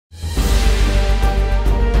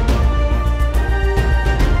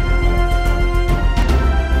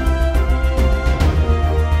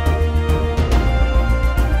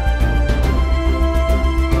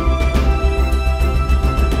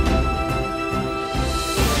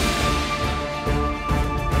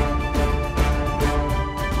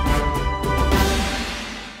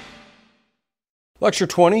Lecture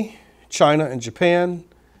 20, China and Japan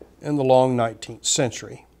in the long 19th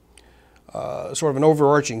century. Sort of an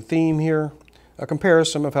overarching theme here, a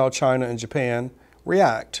comparison of how China and Japan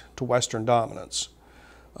react to Western dominance.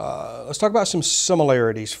 Let's talk about some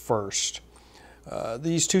similarities first.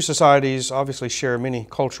 These two societies obviously share many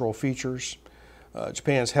cultural features.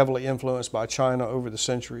 Japan is heavily influenced by China over the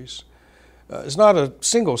centuries. It's not a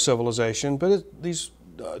single civilization, but these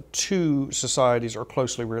two societies are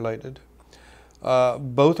closely related.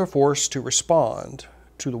 Both are forced to respond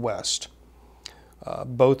to the West.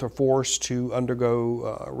 Both are forced to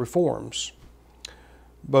undergo reforms.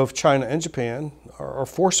 Both China and Japan are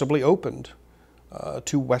forcibly opened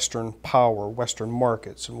to Western power, Western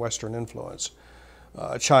markets, and Western influence.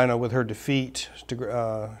 China with her defeat to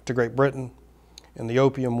Great Britain in the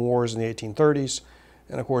Opium Wars in the 1830s,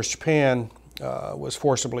 and of course Japan was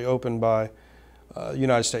forcibly opened by the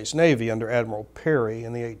United States Navy under Admiral Perry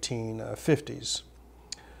in the 1850s.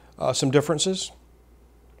 Some differences.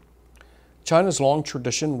 China's long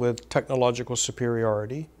tradition with technological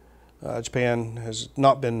superiority. Japan has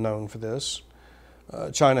not been known for this.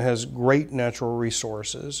 China has great natural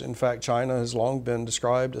resources. In fact, China has long been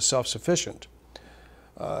described as self-sufficient.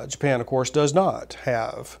 Japan, of course, does not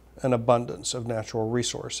have an abundance of natural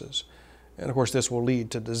resources. And of course, this will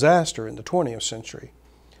lead to disaster in the 20th century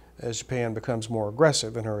as Japan becomes more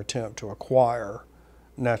aggressive in her attempt to acquire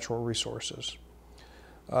natural resources.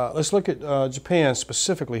 Let's look at Japan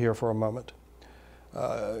specifically here for a moment.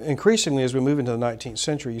 Increasingly, as we move into the 19th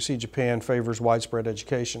century, you see Japan favors widespread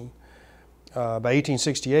education. By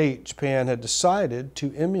 1868, Japan had decided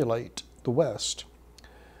to emulate the West.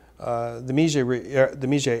 The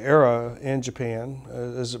Meiji era in Japan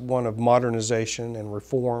is one of modernization and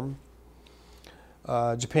reform.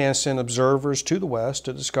 Japan sent observers to the West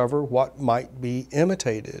to discover what might be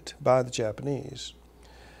imitated by the Japanese.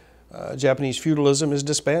 Japanese feudalism is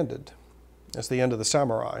disbanded. That's the end of the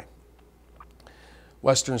samurai.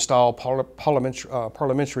 Western-style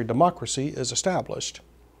parliamentary democracy is established.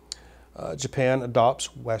 Japan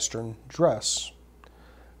adopts Western dress.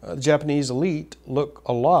 The Japanese elite look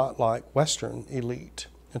a lot like Western elite,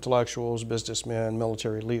 intellectuals, businessmen,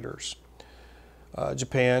 military leaders.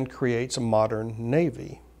 Japan creates a modern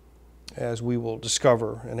navy, as we will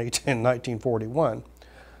discover in 1941.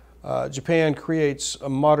 Japan creates a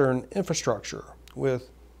modern infrastructure with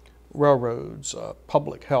railroads,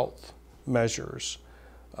 public health measures,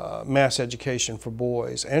 mass education for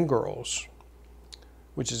boys and girls,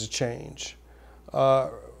 which is a change.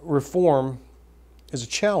 Reform is a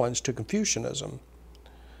challenge to Confucianism.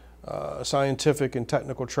 Scientific and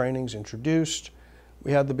technical trainings introduced.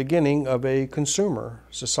 We had the beginning of a consumer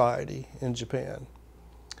society in Japan.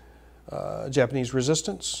 Japanese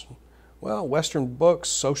resistance. Well, Western books,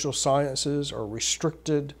 social sciences are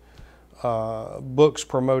restricted. Books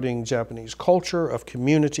promoting Japanese culture of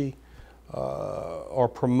community are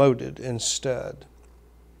promoted instead.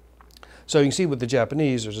 So you can see with the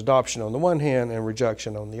Japanese, there's adoption on the one hand and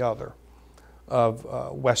rejection on the other of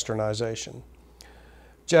Westernization.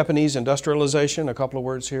 Japanese industrialization, a couple of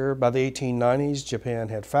words here. By the 1890s, Japan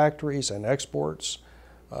had factories and exports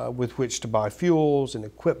with which to buy fuels and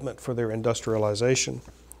equipment for their industrialization.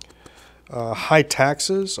 High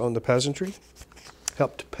taxes on the peasantry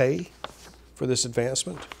helped pay for this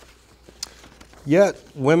advancement. Yet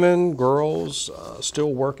women, girls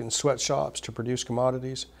still work in sweatshops to produce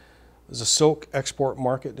commodities. There's a silk export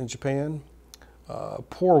market in Japan.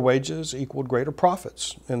 Poor wages equaled greater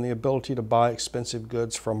profits and the ability to buy expensive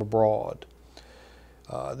goods from abroad.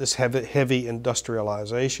 This heavy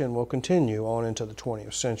industrialization will continue on into the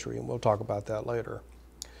 20th century, and we'll talk about that later.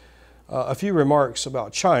 A few remarks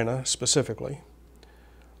about China specifically.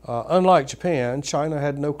 Unlike Japan, China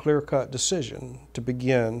had no clear-cut decision to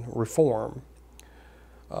begin reform.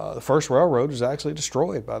 The first railroad was actually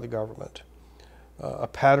destroyed by the government. A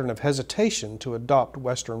pattern of hesitation to adopt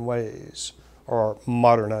Western ways or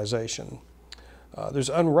modernization. There's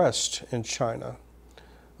unrest in China,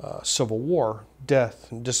 civil war, death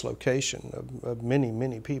and dislocation of many,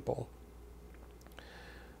 many people.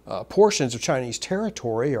 Portions of Chinese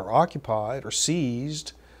territory are occupied or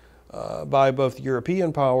seized by both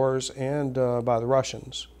European powers and by the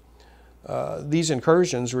Russians. These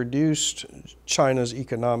incursions reduced China's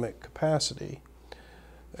economic capacity.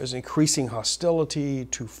 There's increasing hostility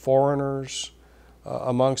to foreigners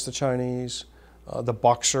amongst the Chinese. The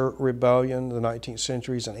Boxer Rebellion in the 19th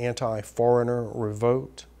century is an anti-foreigner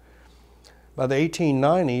revolt. By the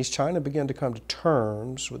 1890s, China began to come to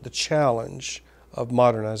terms with the challenge of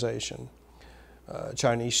modernization.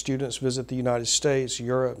 Chinese students visit the United States,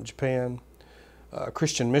 Europe, and Japan.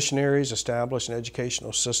 Christian missionaries established an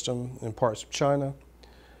educational system in parts of China.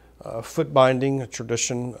 Foot binding, a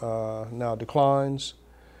tradition, now declines.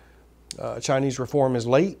 Chinese reform is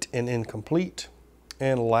late and incomplete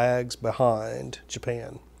and lags behind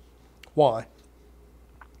Japan. Why?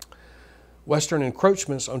 Western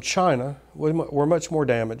encroachments on China were much more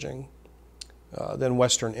damaging than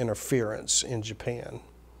Western interference in Japan.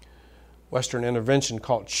 Western intervention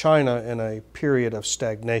caught China in a period of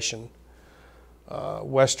stagnation.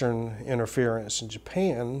 Western interference in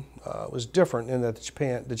Japan was different in that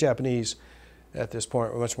the Japanese at this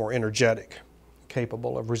point were much more energetic,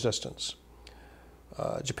 capable of resistance.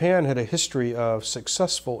 Japan had a history of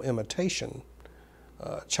successful imitation.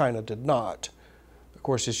 China did not. Of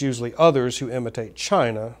course, it's usually others who imitate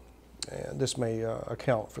China, and this may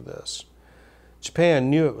account for this. Japan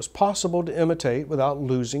knew it was possible to imitate without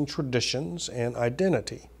losing traditions and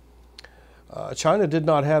identity. China did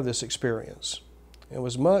not have this experience and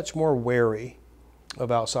was much more wary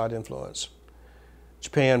of outside influence.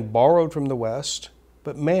 Japan borrowed from the West,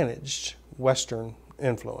 but managed Western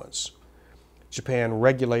influence. Japan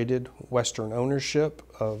regulated Western ownership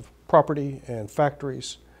of property and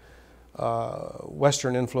factories.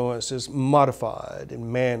 Western influence is modified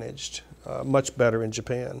and managed much better in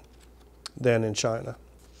Japan than in China.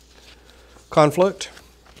 Conflict.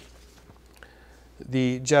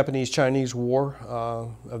 The Japanese-Chinese War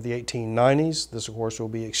of the 1890s. This, of course, will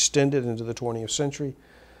be extended into the 20th century.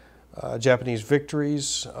 Japanese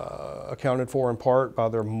victories accounted for in part by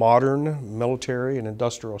their modern military and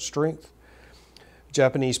industrial strength.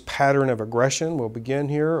 Japanese pattern of aggression will begin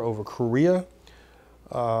here over Korea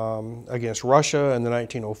against Russia in the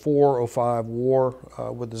 1904-05 war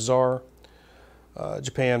with the Tsar.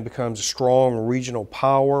 Japan becomes a strong regional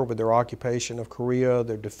power with their occupation of Korea,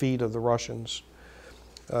 their defeat of the Russians.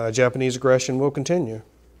 Japanese aggression will continue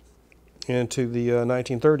into the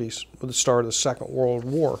 1930s with the start of the Second World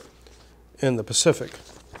War in the Pacific.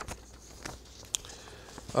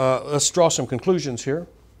 Let's draw some conclusions here.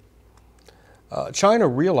 China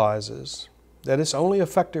realizes that its only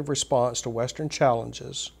effective response to Western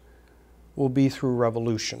challenges will be through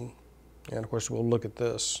revolution. And of course, we'll look at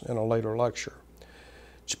this in a later lecture.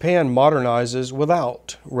 Japan modernizes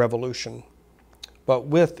without revolution, but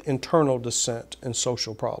with internal dissent and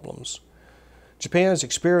social problems. Japan's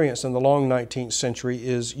experience in the long 19th century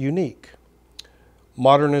is unique.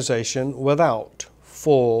 Modernization without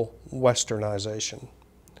full Westernization.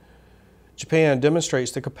 Japan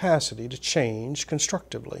demonstrates the capacity to change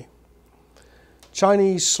constructively.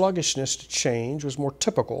 Chinese sluggishness to change was more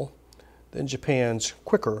typical than Japan's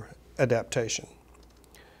quicker adaptation.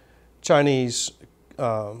 Chinese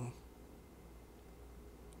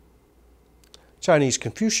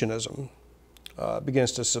Confucianism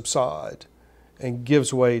begins to subside and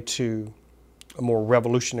gives way to a more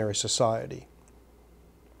revolutionary society.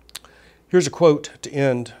 Here's a quote to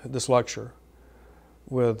end this lecture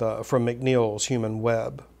with, from McNeil's Human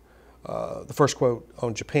Web. The first quote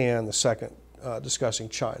on Japan, the second discussing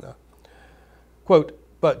China. Quote,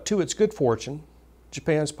 "But to its good fortune,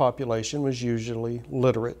 Japan's population was usually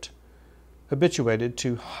literate, habituated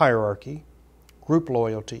to hierarchy, group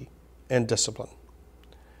loyalty, and discipline.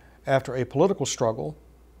 After a political struggle,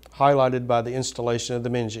 highlighted by the installation of the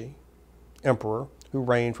Meiji emperor, who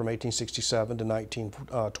reigned from 1867 to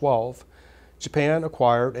 1912, Japan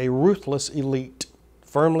acquired a ruthless elite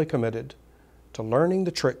firmly committed to learning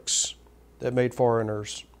the tricks that made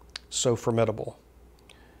foreigners so formidable."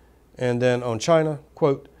 And then on China,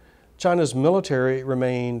 quote, "China's military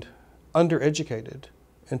remained undereducated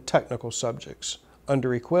in technical subjects,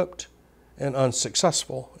 under-equipped, and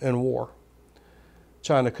unsuccessful in war.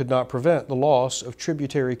 China could not prevent the loss of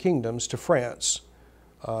tributary kingdoms to France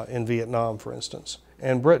in Vietnam, for instance,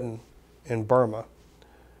 and Britain in Burma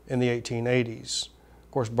in the 1880s.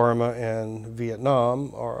 Of course, Burma and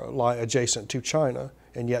Vietnam lie adjacent to China,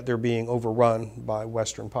 and yet they're being overrun by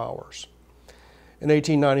Western powers. In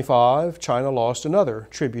 1895, China lost another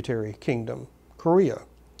tributary kingdom, Korea,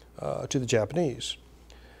 to the Japanese.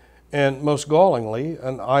 And most gallingly,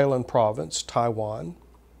 an island province, Taiwan,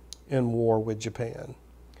 in war with Japan.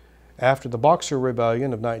 After the Boxer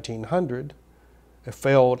Rebellion of 1900, a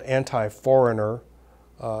failed anti-foreigner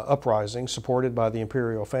uprising supported by the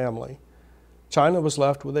imperial family, China was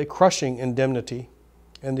left with a crushing indemnity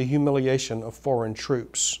and the humiliation of foreign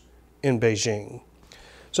troops in Beijing.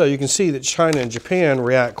 So you can see that China and Japan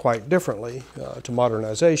react quite differently to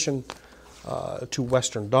modernization, to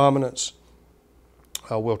Western dominance.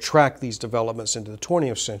 We'll track these developments into the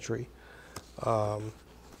 20th century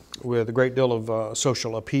with a great deal of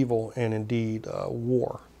social upheaval and indeed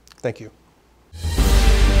war. Thank you.